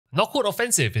Nokhud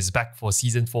Offensive is back for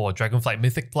Season 4 Dragonflight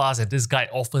Mythic Plus, and this guide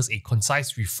offers a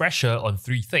concise refresher on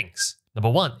 3 things. Number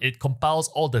 1, it compiles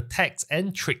all the tags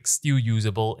and tricks still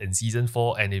usable in Season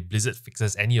 4, and if Blizzard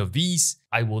fixes any of these,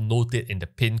 I will note it in the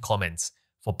pinned comments.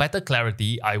 For better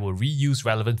clarity, I will reuse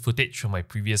relevant footage from my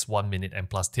previous 1 minute and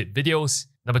plus tip videos.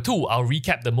 Number 2, I'll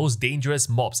recap the most dangerous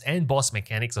mobs and boss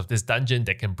mechanics of this dungeon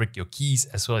that can break your keys,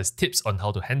 as well as tips on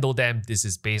how to handle them. This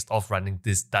is based off running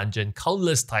this dungeon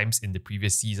countless times in the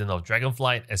previous season of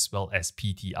Dragonflight, as well as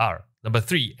PTR. Number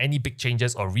 3, any big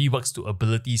changes or reworks to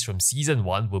abilities from Season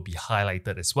 1 will be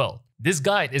highlighted as well. This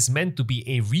guide is meant to be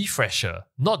a refresher,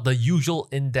 not the usual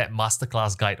in-depth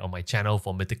masterclass guide on my channel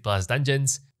for Mythic Plus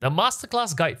dungeons. The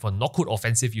masterclass guide for Nokhud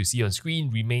Offensive you see on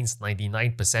screen remains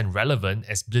 99% relevant,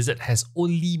 as Blizzard has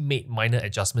only made minor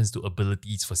adjustments to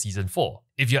abilities for Season 4.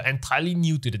 If you're entirely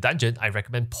new to the dungeon, I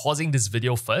recommend pausing this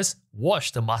video first,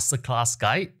 watch the masterclass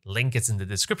guide, link is in the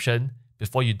description,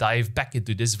 before you dive back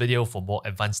into this video for more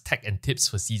advanced tech and tips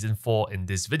for Season 4 in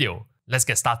this video. Let's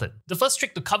get started. The first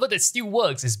trick to cover that still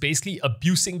works is basically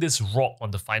abusing this rock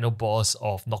on the final boss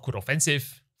of Nokhud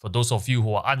Offensive. For those of you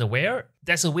who are unaware,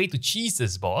 there's a way to cheese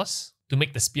this boss to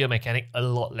make the spear mechanic a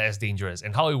lot less dangerous.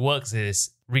 And how it works is,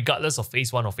 regardless of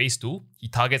phase 1 or phase 2, he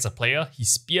targets a player, he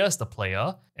spears the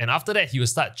player, and after that he will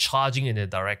start charging in a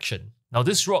direction. Now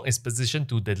this rock is positioned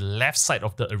to the left side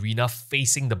of the arena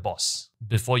facing the boss,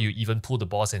 before you even pull the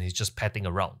boss and he's just patting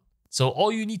around. So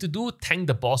all you need to do, tank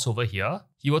the boss over here.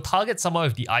 He will target someone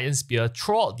with the Iron Spear,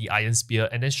 throw out the Iron Spear,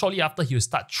 and then shortly after he will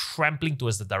start trampling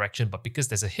towards the direction, but because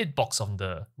there's a hitbox on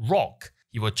the rock,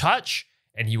 he will charge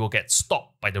and he will get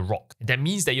stopped by the rock. And that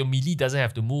means that your melee doesn't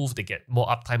have to move, they get more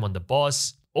uptime on the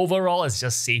boss. Overall, it's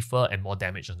just safer and more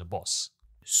damage on the boss.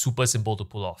 Super simple to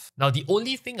pull off. Now, the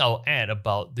only thing I'll add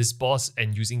about this boss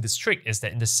and using this trick is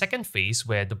that in the second phase,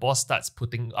 where the boss starts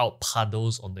putting out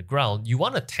puddles on the ground, you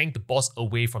want to tank the boss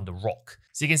away from the rock.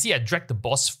 So you can see I dragged the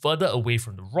boss further away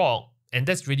from the rock, and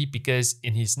that's really because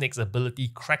in his next ability,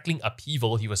 Crackling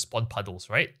Upheaval, he will spawn puddles,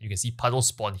 right? You can see puddles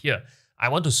spawn here. I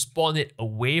want to spawn it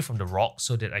away from the rock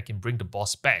so that I can bring the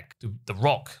boss back to the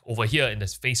rock over here in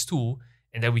this phase 2,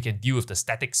 and then we can deal with the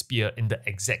static spear in the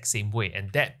exact same way. And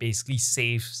that basically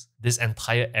saves this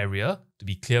entire area to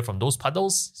be clear from those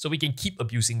puddles, so we can keep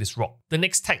abusing this rock. The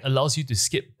next tag allows you to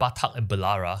skip Batak and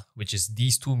Balara, which is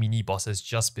these 2 mini bosses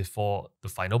just before the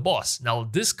final boss. Now,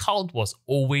 this count was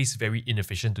always very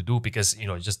inefficient to do because,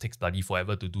 it just takes bloody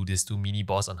forever to do this 2 mini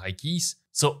boss on high keys.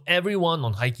 So everyone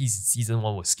on high keys in Season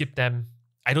 1 will skip them.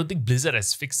 I don't think Blizzard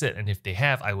has fixed it, and if they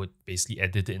have, I would basically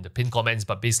edit it in the pinned comments.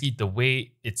 But basically the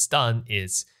way it's done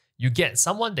is you get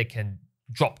someone that can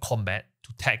drop combat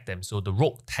to tag them. So the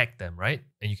rogue tagged them, right?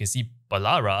 And you can see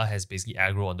Balara has basically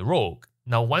aggro on the rogue.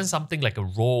 Now, once something like a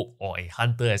rogue or a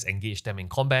hunter has engaged them in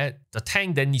combat, the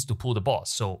tank then needs to pull the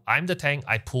boss. So I'm the tank,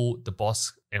 I pull the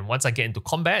boss, and once I get into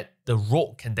combat, the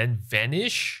rogue can then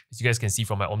vanish, as you guys can see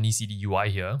from my Omni CD UI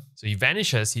here. So he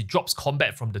vanishes, he drops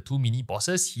combat from the 2 mini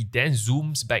bosses, he then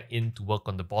zooms back in to work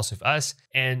on the boss with us,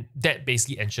 and that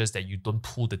basically ensures that you don't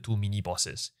pull the 2 mini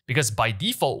bosses. Because by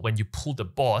default, when you pull the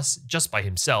boss just by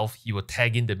himself, he will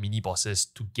tag in the mini bosses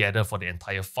together for the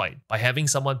entire fight. By having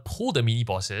someone pull the mini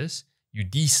bosses, you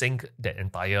desync that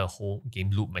entire whole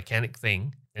game loop mechanic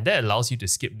thing, and that allows you to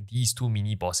skip these 2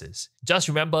 mini bosses. Just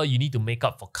remember, you need to make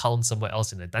up for count somewhere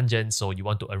else in the dungeon, so you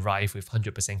want to arrive with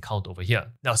 100% count over here.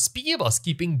 Now, speaking about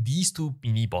skipping these 2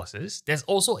 mini bosses, there's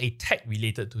also a tag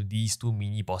related to these 2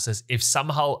 mini bosses if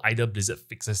somehow either Blizzard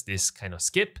fixes this kind of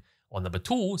skip, or number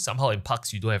 2, somehow in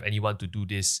Pucks you don't have anyone to do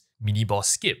this mini boss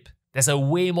skip. There's a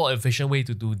way more efficient way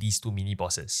to do these 2 mini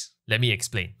bosses. Let me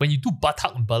explain. When you do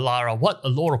Batak and Balara, what a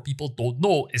lot of people don't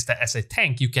know is that as a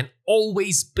tank, you can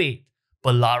always bait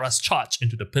Balara's charge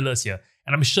into the pillars here.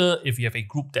 And I'm sure if you have a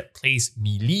group that plays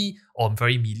melee or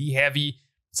very melee heavy,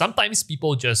 sometimes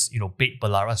people just, bait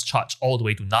Balara's charge all the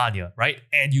way to Narnia, right?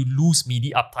 And you lose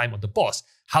melee uptime on the boss.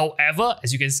 However,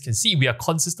 as you guys can see, we are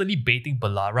consistently baiting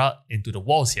Balara into the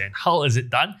walls here. And how is it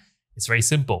done? It's very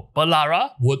simple.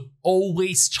 Balara would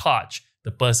always charge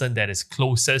the person that is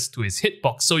closest to his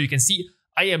hitbox. So you can see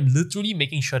I am literally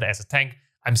making sure that as a tank,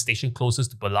 I'm stationed closest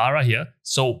to Balara here.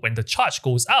 So when the charge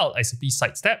goes out, I simply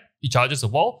sidestep, he charges the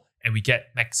wall, and we get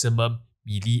maximum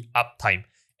melee uptime.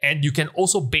 And you can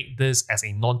also bait this as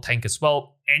a non-tank as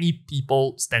well. Any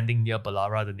people standing near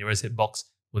Balara, the nearest hitbox,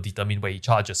 will determine where he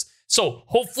charges. So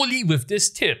hopefully with this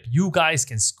tip, you guys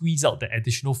can squeeze out the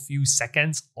additional few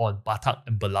seconds on Batak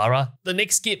and Balara. The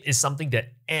next skip is something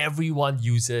that everyone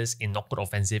uses in Nokhud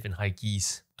Offensive and high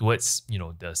keys. Towards, the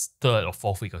 3rd or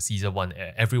 4th week of Season 1,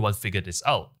 everyone figured this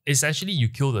out. Essentially, you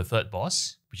kill the 3rd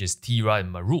boss, which is 𝗕𝗏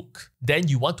and 𝗪𝗏. Then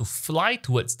you want to fly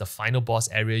towards the final boss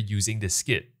area using this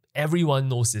skip. Everyone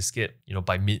knows this skip,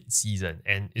 by mid-season,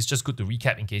 and it's just good to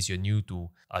recap in case you're new to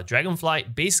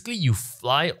Dragonflight. Basically, you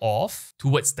fly off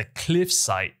towards the cliff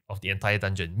side of the entire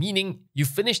dungeon, meaning you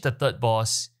finish the third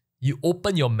boss, you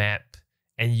open your map,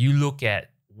 and you look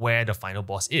at where the final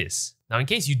boss is. Now, in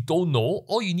case you don't know,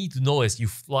 all you need to know is you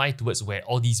fly towards where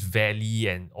all these valley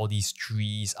and all these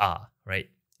trees are, right?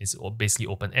 It's basically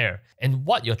open air. And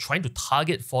what you're trying to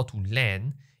target for to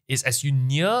land is as you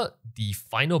near the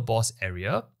final boss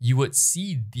area, you would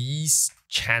see these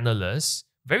channelers,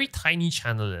 very tiny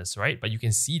channelers, right? But you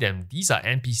can see them. These are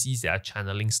NPCs that are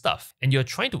channeling stuff. And you're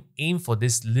trying to aim for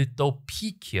this little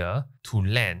peak here to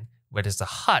land, where there's a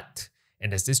hut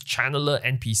and there's this channeler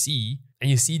NPC, and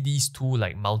you see these two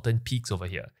like mountain peaks over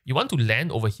here. You want to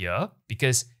land over here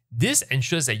because this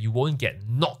ensures that you won't get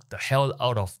knocked the hell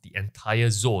out of the entire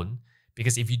zone,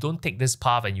 because if you don't take this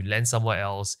path and you land somewhere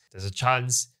else, there's a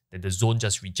chance that the zone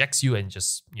just rejects you and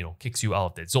just, kicks you out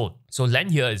of that zone. So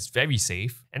land here is very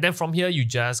safe. And then from here, you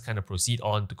just kind of proceed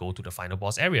on to go to the final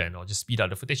boss area. And I'll just speed up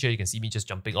the footage here. You can see me just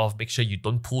jumping off. Make sure you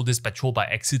don't pull this patrol by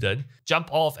accident. Jump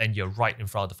off and you're right in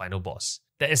front of the final boss.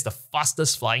 That is the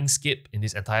fastest flying skip in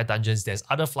this entire dungeons. There's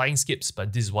other flying skips,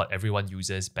 but this is what everyone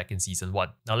uses back in Season 1.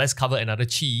 Now let's cover another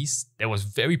cheese that was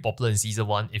very popular in Season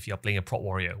 1 if you're playing a prot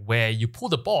warrior, where you pull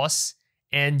the boss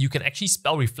and you can actually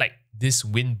spell reflect this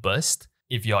wind burst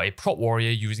if you're a prot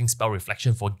warrior using spell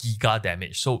reflection for giga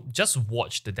damage. So just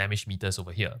watch the damage meters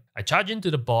over here. I charge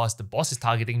into the boss is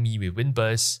targeting me with wind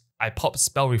burst. I pop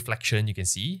spell reflection, you can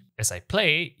see. As I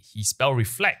play, he spell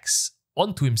reflects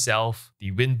onto himself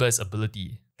the wind burst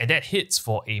ability. And that hits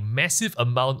for a massive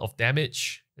amount of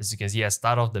damage. As you can see, I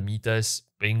start off the meters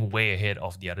being way ahead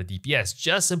of the other DPS,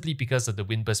 just simply because of the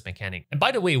wind burst mechanic. And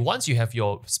by the way, once you have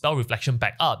your spell reflection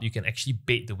back up, you can actually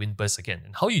bait the wind burst again.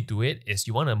 And how you do it is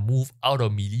you want to move out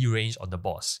of melee range on the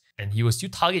boss, and he will still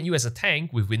target you as a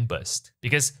tank with wind burst.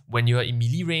 Because when you're in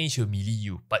melee range, he'll melee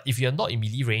you. But if you're not in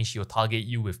melee range, he'll target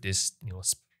you with this,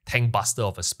 tank buster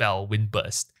of a spell, wind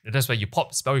burst. And that's why you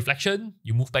pop spell reflection,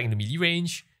 you move back in the melee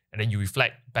range, and then you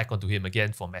reflect back onto him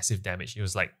again for massive damage. It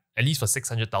was like at least for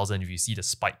 600,000 if you see the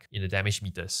spike in the damage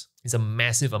meters. It's a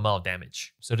massive amount of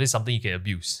damage. So this is something you can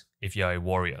abuse if you're a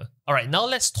warrior. Alright, now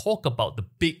let's talk about the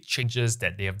big changes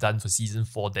that they have done for Season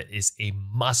 4 that is a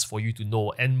must for you to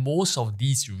know. And most of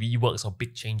these reworks or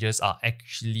big changes are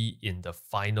actually in the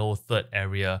final third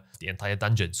area of the entire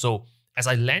dungeon. So as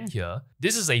I land here,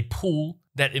 this is a pool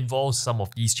that involves some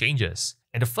of these changes.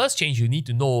 And the first change you need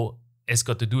to know has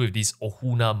got to do with these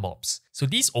Ohuna mobs. So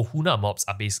these Ohuna mobs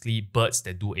are basically birds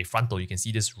that do a frontal. You can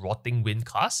see this rotting wind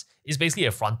cast. It's basically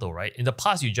a frontal, right? In the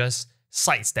past, you just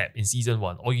sidestep in Season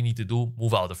 1. All you need to do,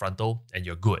 move out of the frontal and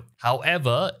you're good.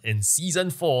 However, in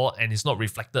Season 4, and it's not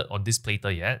reflected on this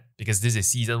plater yet, because this is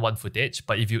Season 1 footage,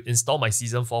 but if you install my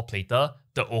Season 4 plater,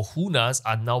 the Ohunas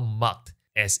are now marked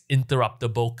as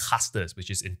interruptible casters, which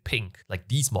is in pink, like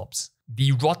these mobs.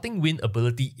 The rotting wind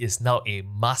ability is now a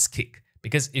must kick,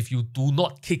 because if you do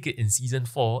not kick it in Season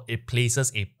 4, it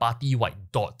places a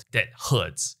party-wide dot that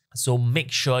hurts. So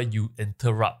make sure you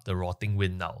interrupt the rotting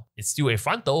wind now. It's still a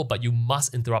frontal, but you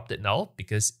must interrupt it now,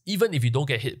 because even if you don't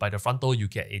get hit by the frontal, you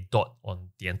get a dot on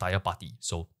the entire party.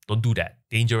 So don't do that.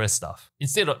 Dangerous stuff.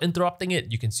 Instead of interrupting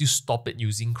it, you can still stop it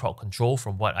using crowd control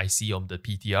from what I see on the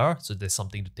PTR. So there's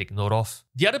something to take note of.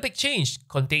 The other big change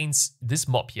contains this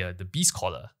mob here, the Beast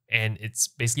Collar. And it's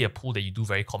basically a pull that you do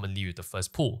very commonly with the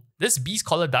first pull. This Beast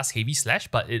Collar does heavy slash,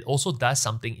 but it also does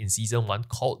something in Season 1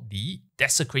 called the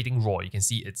Desecrating Roar. You can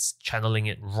see it's channeling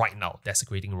it right now,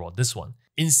 Desecrating Roar, this one.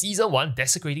 In Season 1,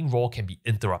 Desecrating Roar can be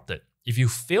interrupted. If you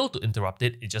fail to interrupt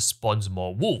it, it just spawns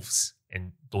more wolves,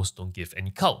 and those don't give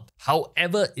any count.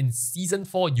 However, in Season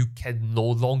 4, you can no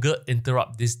longer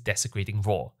interrupt this Desecrating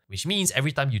Roar, which means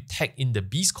every time you tag in the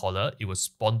Beast Collar, it will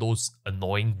spawn those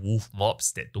annoying wolf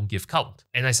mobs that don't give count.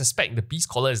 And I suspect the Beast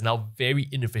Collar is now very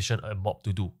inefficient a mob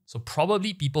to do. So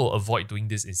probably people will avoid doing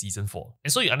this in Season 4.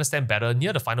 And so you understand better,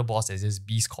 near the final boss there's this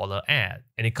Beast Collar ad,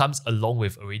 and it comes along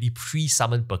with already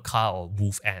pre-summoned Baka or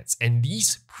wolf ads. And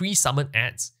these pre-summoned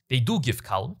ads, they do give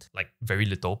count, like very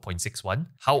little, 0.61.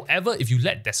 However, if you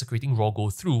let Desecrating Roar go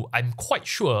through, I'm quite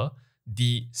sure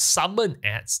the summon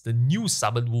ads, the new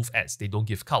summon wolf ads, they don't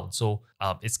give count. So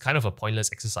it's kind of a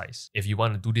pointless exercise. If you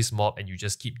want to do this mob and you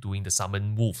just keep doing the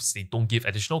summon wolves, they don't give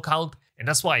additional count. And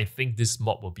that's why I think this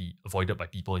mob will be avoided by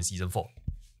people in Season 4.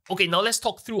 Okay, now let's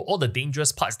talk through all the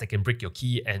dangerous parts that can break your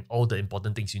key and all the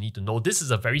important things you need to know. This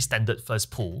is a very standard first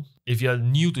pull. If you're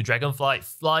new to Dragonflight,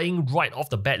 flying right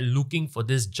off the bat looking for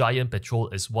this giant patrol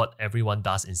is what everyone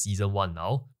does in Season 1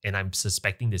 now. And I'm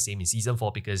suspecting the same in Season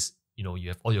 4 because you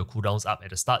have all your cooldowns up at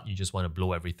the start, you just want to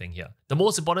blow everything here. The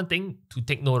most important thing to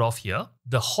take note of here,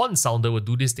 the horn sounder will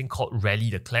do this thing called Rally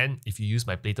the Clan. If you use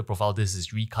my plater profile, this is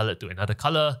recolored to another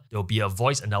color. There will be a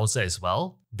voice announcer as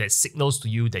well that signals to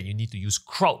you that you need to use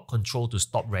crowd control to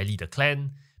stop Rally the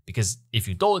Clan, because if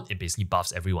you don't, it basically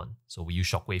buffs everyone. So we use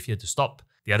Shockwave here to stop.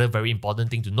 The other very important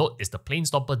thing to note is the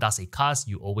Planestomper does a cast.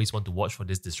 You always want to watch for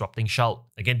this Disrupting Shout.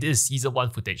 Again, this is Season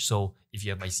 1 footage, so if you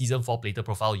have my Season 4 plater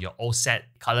profile, you're all set,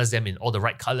 colors them in all the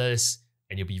right colors,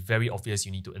 and it'll be very obvious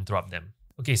you need to interrupt them.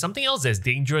 Okay, something else that's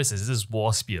dangerous is this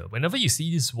Warspear. Whenever you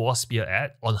see this Warspear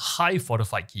ad on high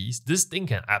fortified keys, this thing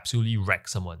can absolutely wreck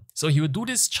someone. So he will do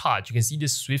this charge. You can see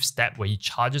this swift stab where he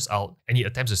charges out and he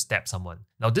attempts to stab someone.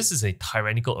 Now this is a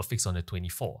tyrannical affix on a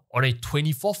 24. On a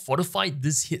 24 fortified,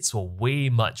 this hits for way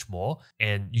much more,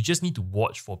 and you just need to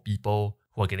watch for people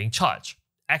who are getting charged.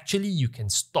 Actually, you can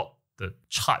stop the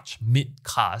charge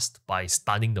mid-cast by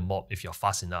stunning the mob if you're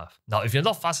fast enough. Now, if you're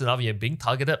not fast enough, you're being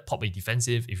targeted, pop a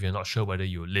defensive if you're not sure whether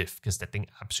you'll live, because that thing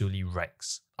absolutely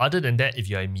wrecks. Other than that, if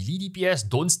you're a melee DPS,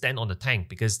 don't stand on the tank,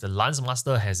 because the Lance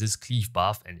Master has this cleave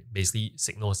buff and it basically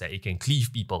signals that it can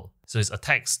cleave people. So its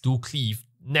attacks do cleave.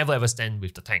 Never ever stand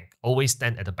with the tank. Always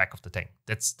stand at the back of the tank.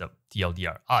 That's the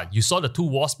TLDR. You saw the two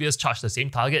Warspears charge the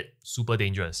same target? Super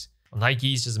dangerous. On high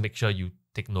keys, just make sure you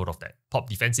take note of that. Pop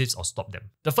defensives or stop them.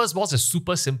 The first boss is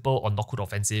super simple on Nokhud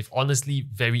Offensive. Honestly,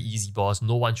 very easy boss.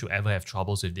 No one should ever have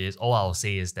troubles with this. All I'll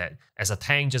say is that as a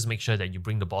tank, just make sure that you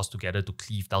bring the boss together to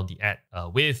cleave down the ad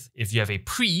with. If you have a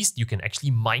priest, you can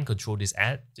actually mind control this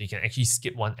ad. So you can actually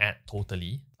skip one ad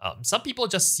totally. Some people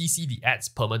just CC the ads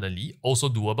permanently, also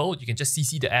doable. You can just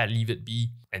CC the ad, leave it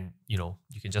be, and you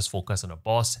can just focus on the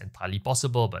boss, entirely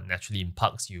possible, but naturally in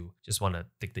pucks, you just want to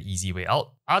take the easy way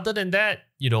out. Other than that,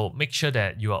 make sure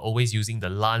that you are always using the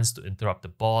lance to interrupt the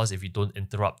boss. If you don't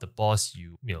interrupt the boss,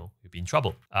 you'll be in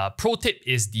trouble. Pro tip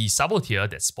is the Saboteur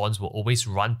that spawns will always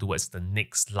run towards the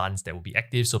next lance that will be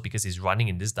active. So because it's running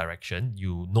in this direction,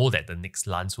 you know that the next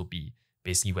lance will be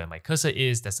basically where my cursor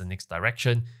is. That's the next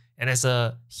direction. And as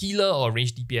a healer or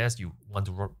ranged DPS, you want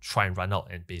to try and run out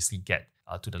and basically get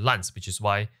to the lance, which is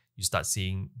why you start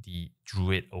seeing the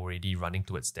druid already running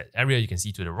towards that area. You can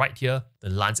see to the right here, the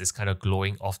lance is kind of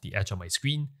glowing off the edge of my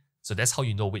screen. So that's how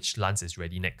you know which lance is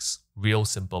ready next. Real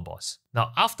simple boss.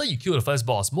 Now, after you kill the first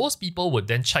boss, most people would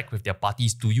then check with their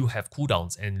parties, do you have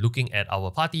cooldowns? And looking at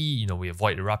our party, we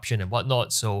avoid eruption and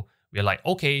whatnot. So we're like,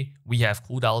 okay, we have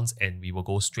cooldowns and we will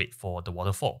go straight for the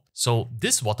waterfall. So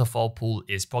this waterfall pool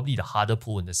is probably the harder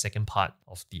pool in the second part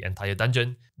of the entire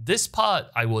dungeon. This part,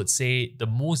 I would say the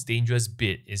most dangerous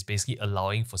bit is basically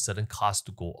allowing for certain casts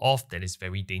to go off that is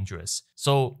very dangerous.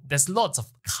 So there's lots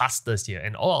of casters here,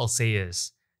 and all I'll say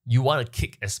is you want to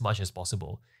kick as much as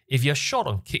possible. If you're short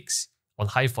on kicks on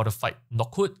high fortified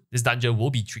Nokhud, this dungeon will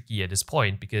be tricky at this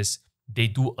point because they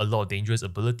do a lot of dangerous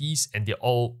abilities and they're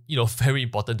all, very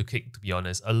important to kick, to be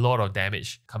honest. A lot of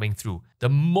damage coming through. The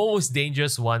most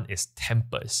dangerous one is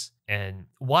Tempest. And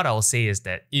what I'll say is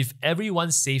that if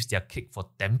everyone saves their kick for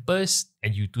Tempest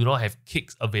and you do not have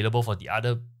kicks available for the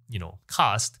other,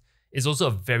 cast, it's also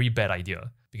a very bad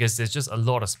idea because there's just a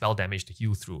lot of spell damage to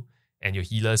heal through. And your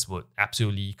healers would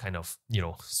absolutely kind of,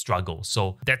 struggle.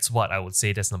 So that's what I would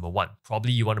say that's number one.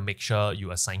 Probably you want to make sure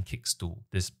you assign kicks to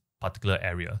this particular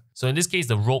area. So in this case,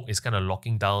 the rogue is kind of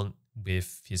locking down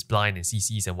with his blind and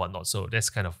CCs and whatnot. So that's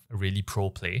kind of a really pro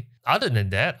play. Other than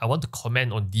that, I want to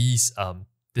comment on this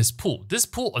pool. This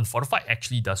pool on Fortified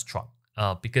actually does truck.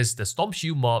 Because the Storm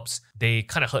Shield mobs, they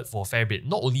kind of hurt for a fair bit.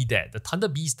 Not only that, the Thunder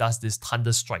Beast does this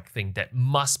Thunder Strike thing that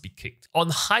must be kicked.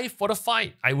 On high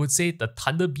fortified, I would say the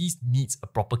Thunder Beast needs a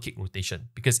proper kick rotation,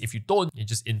 because if you don't, you're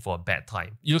just in for a bad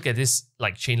time. You look at this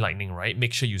like Chain Lightning, right?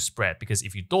 Make sure you spread, because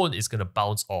if you don't, it's going to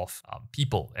bounce off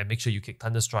people, and make sure you kick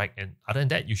Thunder Strike, and other than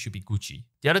that, you should be Gucci.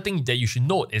 The other thing that you should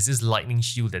note is this Lightning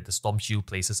Shield that the Storm Shield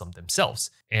places on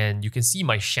themselves. And you can see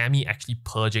my Chamois actually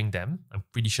purging them. I'm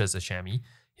pretty sure it's a Chamois.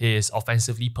 He is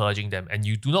offensively purging them, and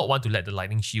you do not want to let the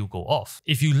Lightning Shield go off.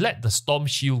 If you let the Storm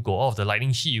Shield go off, the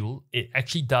Lightning Shield, it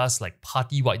actually does like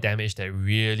party-wide damage that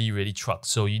really trucks.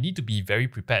 So you need to be very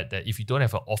prepared that if you don't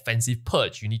have an offensive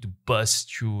purge, you need to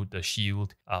burst through the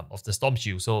shield of the Storm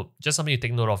Shield. So just something to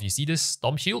take note of. You see this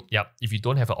Storm Shield? Yep. If you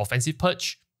don't have an offensive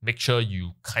purge, make sure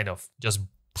you kind of just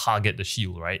target the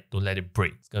shield, right? Don't let it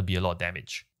break. It's going to be a lot of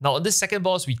damage. Now, on this second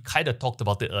boss, we kind of talked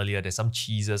about it earlier. There's some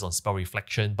cheeses on Spell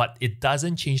Reflection, but it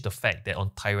doesn't change the fact that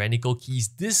on Tyrannical Keys,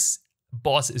 this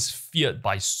boss is feared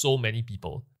by so many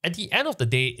people. At the end of the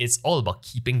day, it's all about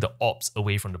keeping the orbs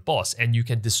away from the boss, and you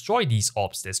can destroy these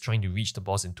orbs that's trying to reach the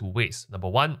boss in two ways. Number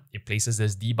one, it places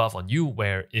this debuff on you,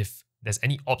 where if there's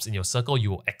any orbs in your circle,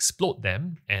 you will explode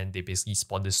them, and they basically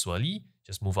spawn this swirly.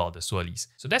 just move out the swirlies.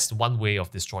 So that's one way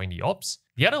of destroying the ops.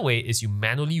 The other way is you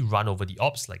manually run over the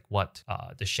ops like what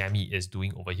the 𝗕𝗎 is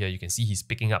doing over here. You can see he's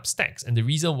picking up stacks. And the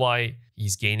reason why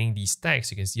he's gaining these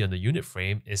stacks, you can see on the unit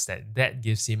frame, is that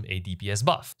gives him a DPS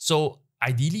buff. So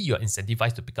ideally, you're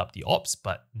incentivized to pick up the ops,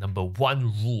 but number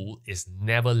one rule is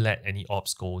never let any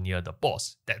ops go near the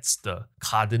boss. That's the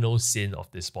cardinal sin of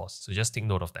this boss. So just take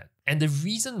note of that. And the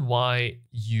reason why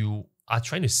you are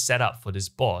trying to set up for this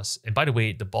boss, and by the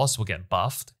way, the boss will get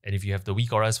buffed, and if you have the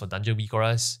weak auras for dungeon weak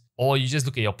auras, or you just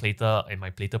look at your plater and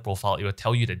my plater profile, it will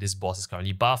tell you that this boss is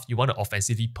currently buffed. You want to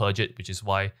offensively purge it, which is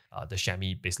why the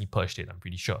𝗕𝗎 basically purged it, I'm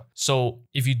pretty sure. So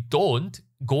if you don't,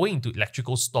 going into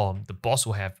Electrical Storm, the boss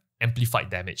will have amplified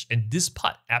damage. And this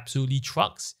part absolutely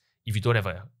trucks if you don't have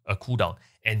a cooldown.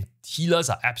 And healers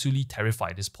are absolutely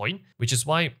terrified at this point, which is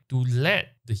why to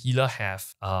let the healer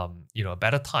have a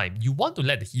better time, you want to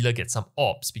let the healer get some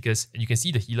ops, because, and you can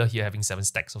see the healer here having 7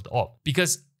 stacks of the orb,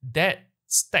 because that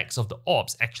stacks of the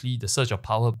orbs, actually the Surge of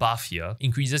Power buff here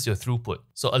increases your throughput.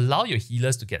 So allow your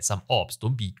healers to get some orbs.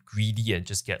 Don't be greedy and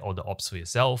just get all the orbs for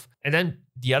yourself. And then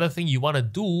the other thing you want to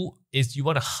do is you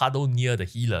want to huddle near the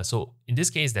healer. So in this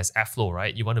case, there's airflow,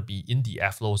 right? You want to be in the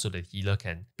airflow so the healer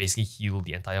can basically heal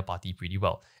the entire party pretty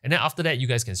well. And then after that, you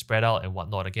guys can spread out and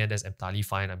whatnot. Again, that's entirely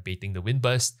fine. I'm baiting the wind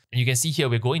burst. And you can see here,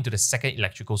 we're going to the second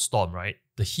Electrical Storm, right?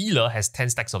 The healer has 10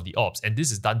 stacks of the orbs, and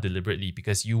this is done deliberately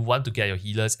because you want to get your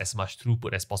healers as much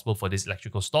throughput as possible for this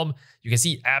Electrical Storm. You can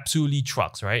see it absolutely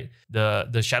trucks, right?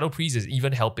 The Shadow Priest is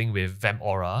even helping with Vamp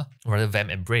Aura, or rather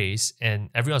Vamp Embrace, and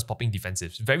everyone's popping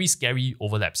defensives. Very scary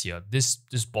overlaps here. This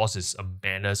boss is a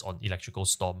menace on Electrical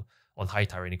Storm, on high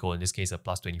Tyrannical, in this case a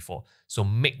 +24. So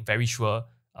make very sure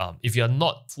if you're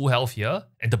not full health here,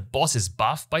 and the boss is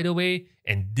buffed by the way,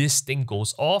 and this thing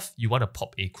goes off, you want to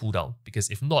pop a cooldown,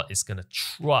 because if not, it's gonna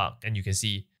truck. And you can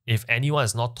see if anyone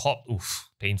is not top, oof,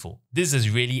 painful. This is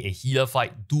really a healer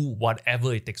fight. Do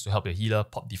whatever it takes to help your healer.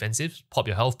 Pop defensives, pop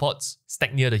your health pots,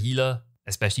 stack near the healer,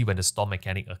 especially when the storm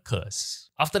mechanic occurs.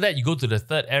 After that, you go to the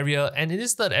third area, and in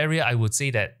this third area, I would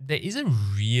say that there isn't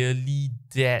really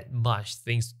that much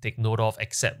things to take note of,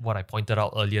 except what I pointed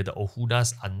out earlier. The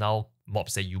Ohunas are now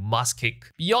mobs that you must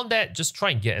kick. Beyond that, just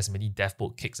try and get as many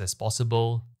Deathbolt kicks as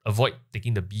possible. Avoid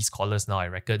taking the beast collars now, I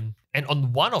reckon. And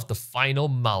on one of the final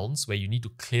mounts where you need to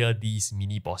clear these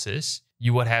mini bosses,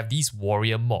 you would have these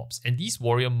warrior mobs. And these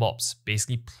warrior mobs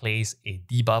basically place a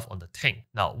debuff on the tank.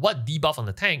 Now, what debuff on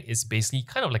the tank is basically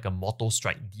kind of like a Mortal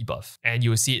Strike debuff. And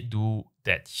you will see it do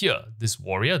that here. This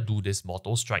warrior do this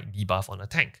Mortal Strike debuff on a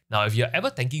tank. Now, if you're ever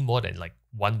tanking more than like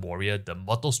one warrior, the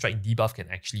Mortal Strike debuff can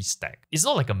actually stack. It's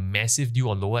not like a massive deal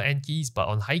on lower end keys, but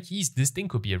on high keys, this thing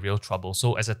could be a real trouble.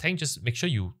 So as a tank, just make sure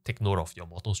you take note of your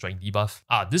Mortal Strike debuff.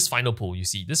 This final pull, you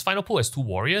see, this final pull has 2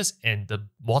 warriors, and the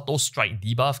Mortal Strike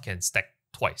debuff can stack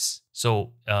twice.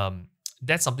 So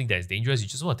that's something that is dangerous. You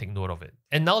just want to take note of it.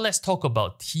 And now let's talk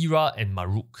about 𝗕𝗏 and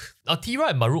𝗪𝗏. Now 𝗕𝗏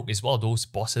and 𝗪𝗏 is one of those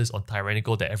bosses on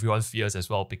Tyrannical that everyone fears as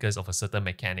well because of a certain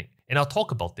mechanic. And I'll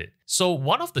talk about it. So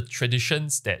one of the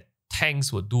traditions that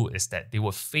tanks would do is that they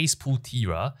would face pull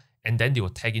𝗕𝗏 and then they will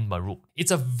tag in 𝗪𝗏.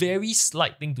 It's a very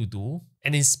slight thing to do,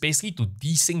 and it's basically to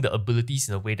desync the abilities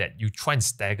in a way that you try and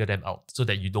stagger them out so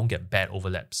that you don't get bad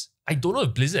overlaps. I don't know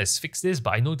if Blizzard has fixed this,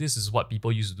 but I know this is what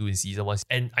people used to do in Season 1.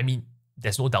 And I mean,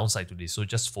 there's no downside to this, so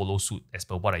just follow suit as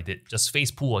per what I did. Just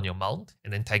face pull on your mount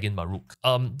and then tag in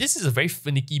𝗪𝗏. This is a very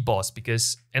finicky boss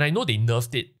because, and I know they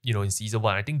nerfed it, in Season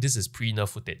 1. I think this is pre-nerf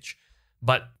footage.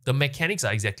 But the mechanics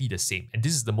are exactly the same, and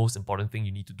this is the most important thing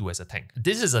you need to do as a tank.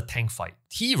 This is a tank fight.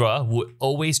 𝗕𝗏 would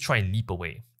always try and leap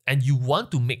away, and you want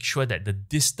to make sure that the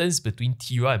distance between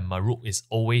𝗕𝗏 and 𝗪𝗏 is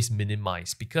always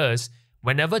minimized, because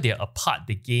whenever they're apart,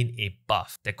 they gain a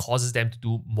buff that causes them to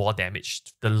do more damage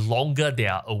the longer they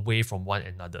are away from one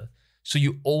another. So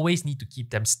you always need to keep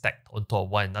them stacked on top of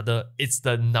one another. It's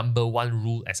the #1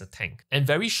 rule as a tank. And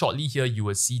very shortly here, you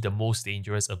will see the most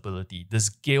dangerous ability, this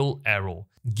Gale Arrow.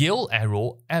 Gale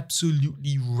Arrow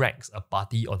absolutely wrecks a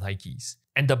party on high keys.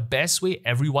 And the best way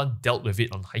everyone dealt with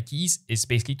it on high keys is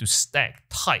basically to stack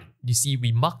tight. You see,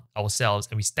 we mark ourselves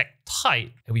and we stack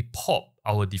tight and we pop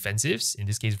our defensives. In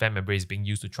this case, Vamp Embrace is being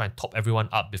used to try and top everyone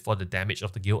up before the damage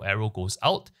of the Gale Arrow goes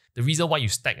out. The reason why you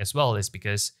stack as well is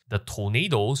because the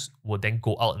tornadoes will then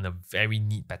go out in a very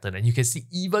neat pattern. And you can see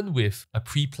even with a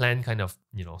pre-planned kind of,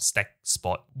 stack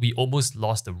spot, we almost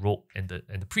lost the rogue and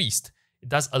the priest. It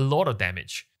does a lot of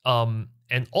damage.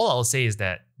 And all I'll say is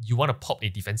that you want to pop a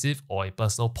defensive or a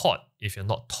personal pot if you're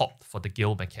not topped for the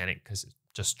Gale mechanic, because it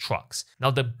just trucks.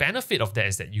 Now, the benefit of that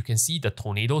is that you can see the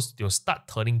tornadoes, they'll start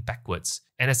turning backwards.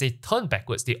 And as they turn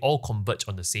backwards, they all converge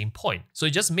on the same point. So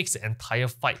it just makes the entire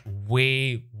fight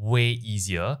way, way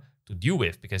easier to deal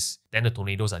with, because then the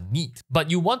tornadoes are neat.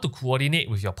 But you want to coordinate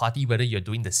with your party whether you're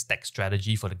doing the stack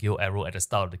strategy for the Gale Arrow at the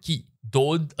start of the key.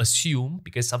 Don't assume,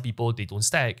 because some people, they don't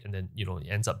stack and then, it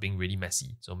ends up being really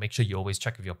messy. So make sure you always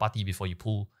check with your party before you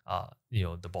pull,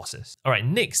 the bosses. All right,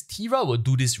 next, Tea-Ra will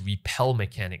do this repel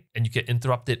mechanic and you can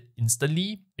interrupt it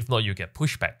instantly. If not, you get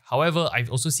pushback. However, I've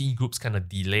also seen groups kind of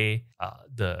delay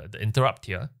the interrupt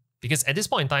here, because at this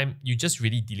point in time, you're just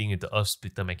really dealing with the Earth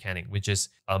Splitter mechanic, which is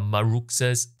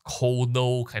𝗪𝗪𝗔𝗬𝗘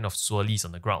conal kind of swirlies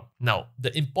on the ground. Now,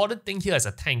 the important thing here as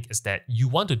a tank is that you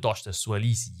want to dodge the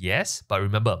swirlies, yes, but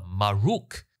remember,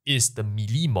 𝗪𝗪𝗘 is the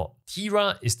melee mob,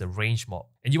 Tea-Ra is the range mob.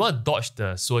 And you want to dodge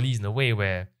the swirlies in a way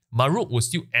where 𝗪𝗪𝗘 will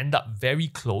still end up very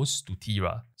close to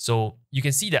Tea-Ra. So you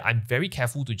can see that I'm very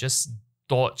careful to just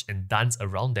dodge and dance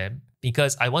around them,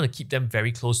 because I want to keep them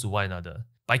very close to one another.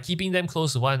 By keeping them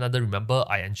close to one another, remember,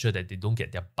 I ensure that they don't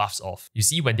get their buffs off. You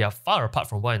see, when they are far apart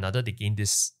from one another, they gain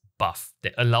this buff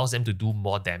that allows them to do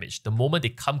more damage. The moment they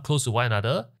come close to one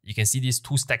another, you can see these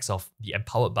 2 stacks of the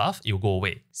empowered buff, it will go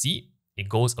away. See, it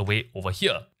goes away over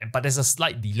here. But there's a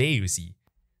slight delay, you see.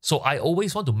 So I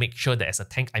always want to make sure that as a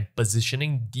tank, I'm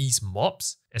positioning these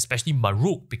mobs, especially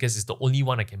𝗪𝗪𝗘, because it's the only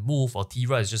one I can move, while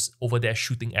Tea-Ra is just over there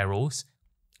shooting arrows.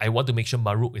 I want to make sure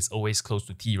𝗪𝗪𝗘 is always close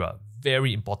to Tea-Ra.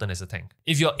 Very important as a tank.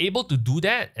 If you're able to do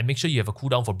that and make sure you have a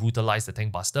cooldown for Brutalize the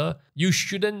Tank Buster, you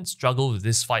shouldn't struggle with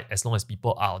this fight as long as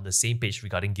people are on the same page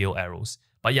regarding Gale Arrows.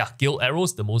 But yeah, Gale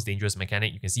Arrows, the most dangerous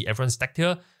mechanic. You can see everyone stacked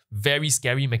here. Very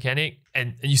scary mechanic.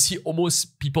 And you see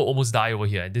people almost die over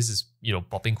here. And this is,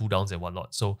 popping cooldowns and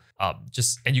whatnot. So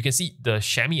and you can see the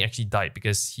Chamois actually died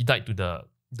because he died to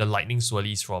the lightning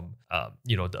swirlies from,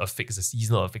 the affix, the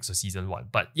seasonal affix of season 1.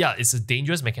 But yeah, it's a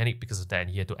dangerous mechanic because of that, and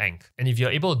he had to ank. And if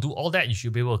you're able to do all that, you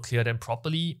should be able to clear them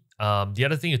properly. The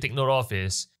other thing to take note of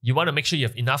is you want to make sure you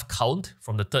have enough count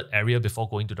from the 3rd area before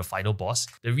going to the final boss.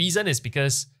 The reason is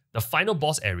because the final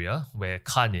boss area, where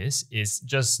Khan is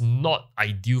just not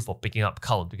ideal for picking up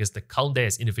count, because the count there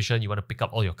is inefficient. You want to pick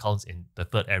up all your counts in the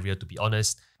 3rd area, to be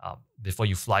honest, before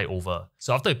you fly over.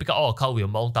 So after you pick up all our count, we'll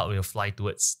mount out, we'll fly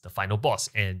towards the final boss.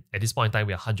 And at this point in time,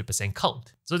 we're 100%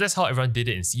 count. So that's how everyone did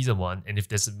it in Season 1. And if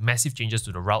there's massive changes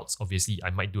to the routes, obviously, I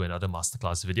might do another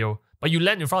masterclass video. But you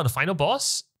land in front of the final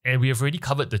boss, and we have already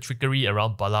covered the trickery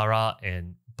around Balara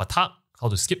and Batak, how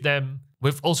to skip them.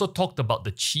 We've also talked about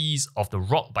the cheese of the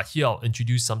rock, but here I'll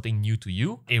introduce something new to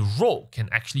you. A rogue can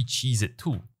actually cheese it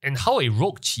too. And how a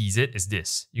rogue cheese it is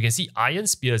this. You can see Iron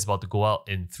Spear is about to go out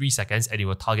in 3 seconds and it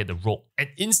will target the rogue. And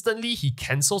instantly he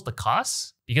cancels the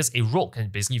cast, because a rogue can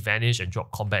basically vanish and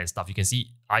drop combat and stuff. You can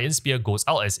see Iron Spear goes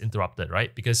out as interrupted,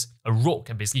 right? Because a rogue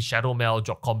can basically Shadow Meld,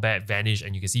 drop combat, vanish,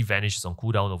 and you can see vanish is on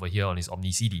cooldown over here on his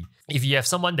Omni CD. If you have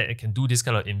someone that can do this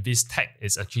kind of invis tech,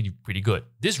 it's actually pretty good.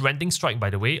 This Rending Strike, by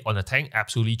the way, on a tank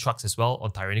absolutely trucks as well.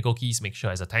 On Tyrannical Keys, make sure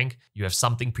as a tank you have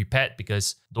something prepared,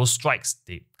 because those strikes,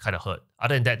 they kind of hurt.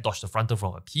 Other than that, dodge the frontal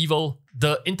from Upheaval.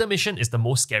 The intermission is the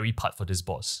most scary part for this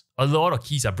boss. A lot of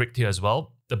keys are bricked here as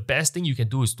well. The best thing you can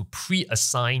do is to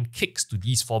pre-assign kicks to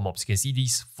these 4 mobs. You can see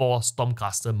these 4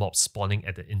 Stormcaster mobs spawning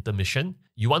at the intermission.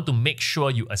 You want to make sure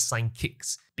you assign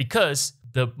kicks, because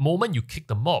the moment you kick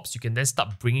the mobs, you can then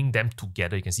start bringing them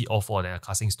together. You can see all 4 of them are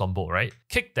casting Stormbolt, right?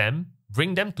 Kick them,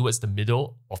 bring them towards the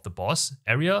middle of the boss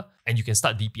area, and you can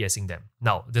start DPSing them.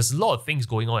 Now, there's a lot of things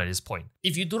going on at this point.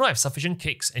 If you do not have sufficient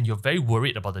kicks and you're very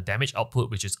worried about the damage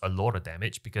output, which is a lot of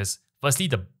damage, because firstly,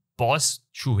 the boss,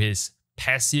 through his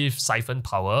passive siphon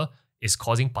power, is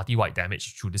causing party-wide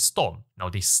damage through the storm. Now,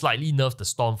 they slightly nerfed the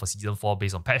storm for Season 4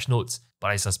 based on patch notes, but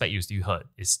I suspect you still hurt.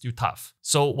 It's still tough.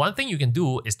 So one thing you can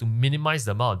do is to minimize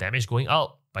the amount of damage going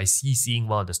out by CCing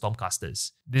one of the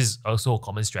Stormcasters. This is also a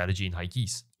common strategy in high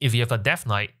keys. If you have a Death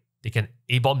Knight, they can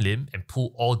A-bomb limb and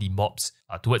pull all the mobs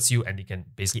towards you, and they can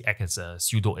basically act as a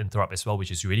pseudo interrupt as well,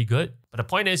 which is really good. But the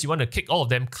point is, you want to kick all of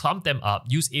them, clump them up,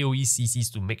 use AoE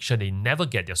CCs to make sure they never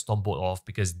get their Stormbolt off,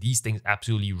 because these things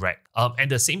absolutely wreck. At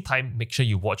the same time, make sure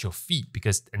you watch your feet,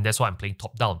 and that's why I'm playing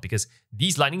top down, because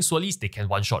these lightning swirlies, they can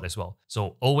one-shot as well.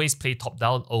 So always play top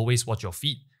down, always watch your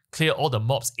feet. Clear all the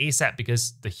mobs ASAP,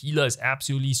 because the healer is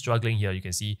absolutely struggling here. You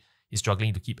can see he's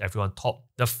struggling to keep everyone top.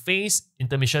 The phase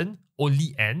intermission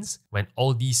only ends when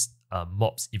all these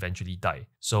mobs eventually die.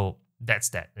 So that's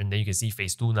that. And then you can see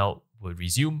phase 2 now will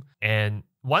resume. And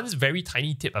one very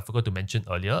tiny tip I forgot to mention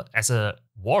earlier, as a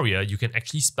warrior, you can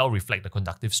actually spell reflect the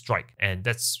conductive strike. And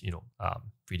that's,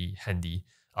 pretty handy.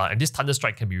 And this thunder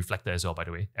strike can be reflected as well, by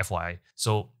the way, FYI.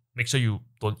 So make sure you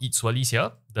don't eat swirlies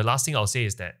here. The last thing I'll say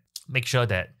is that make sure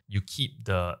that you keep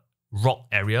the rock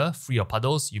area free of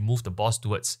puddles. You move the boss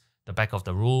towards the back of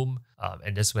the room,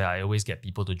 and that's where I always get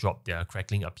people to drop their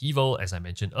Crackling Upheaval, as I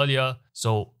mentioned earlier.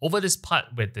 So over this part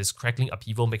with this Crackling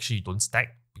Upheaval, make sure you don't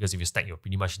stack, because if you stack, you're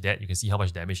pretty much dead. You can see how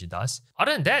much damage it does.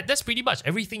 Other than that, that's pretty much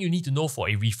everything you need to know for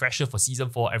a refresher for Season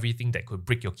 4, everything that could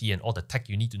break your key and all the tech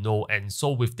you need to know. And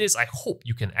so with this, I hope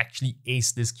you can actually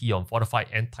ace this key on Fortified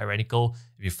and Tyrannical.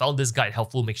 If you found this guide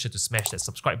helpful, make sure to smash that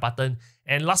subscribe button.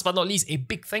 And last but not least, a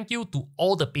big thank you to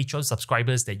all the Patreon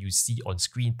subscribers that you see on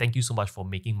screen. Thank you so much for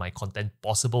making my content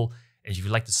possible. And if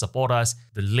you'd like to support us,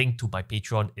 the link to my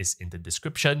Patreon is in the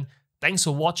description. Thanks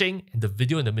for watching, and the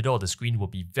video in the middle of the screen will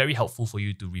be very helpful for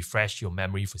you to refresh your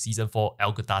memory for Season 4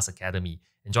 𝗙𝗘𝗘𝗘 Academy.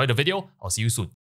 Enjoy the video, I'll see you soon.